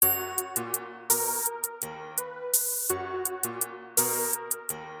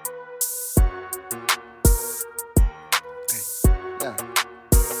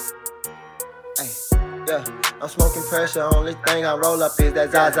Yeah, I'm smoking pressure, only thing I roll up is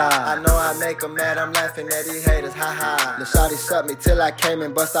that Zaza. I know I make 'em mad, I'm laughing at these haters, ha. The shawty shut me till I came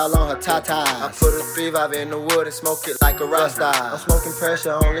and bust all on her tatas. I put a 3-5 in the wood and smoke it like a Rasta. I'm smoking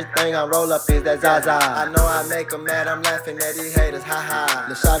pressure, only thing I roll up is that Zaza. I know I make 'em mad, I'm laughing at these haters, ha.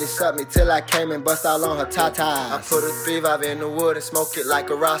 The shawty shut me till I came and bust all on her tatas. I put a 3-5 in the wood and smoke it like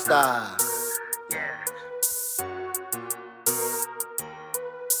a Rasta.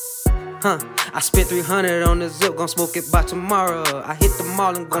 I spent 300 on the zip, gon' smoke it by tomorrow. I hit the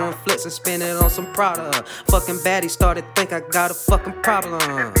mall and go and flex and spend it on some Prada. Fucking baddie started think I got a fucking problem.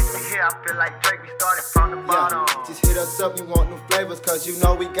 Here, I feel like Drake, we started from the bottom. Just hit us up, you want new flavors, cause you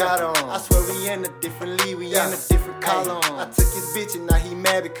know we got 'em. I swear we in a different league, we in a different column. I took his bitch and now he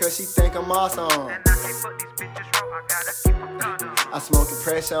mad because she think I'm awesome. And I can't fuck these bitches wrong, I gotta keep a condom. I smoking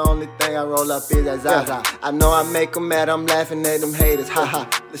pressure, only thing I roll up is that Zaza. I know I make 'em mad, I'm laughing at them haters, ha.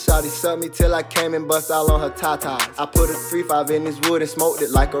 The shawty shut me till I came and bust all on her tatas. I put a 3-5 in this wood and smoked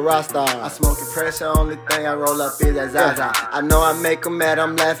it like a Rasta. I smoking pressure, only thing I roll up is that Zaza. I know I make 'em mad,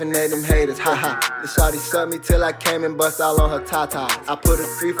 I'm laughing at them haters, ha. The shawty shut me till I came and bust all on her tatas. I put a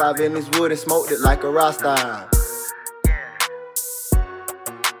 3-5 in this wood and smoked it like a Rasta.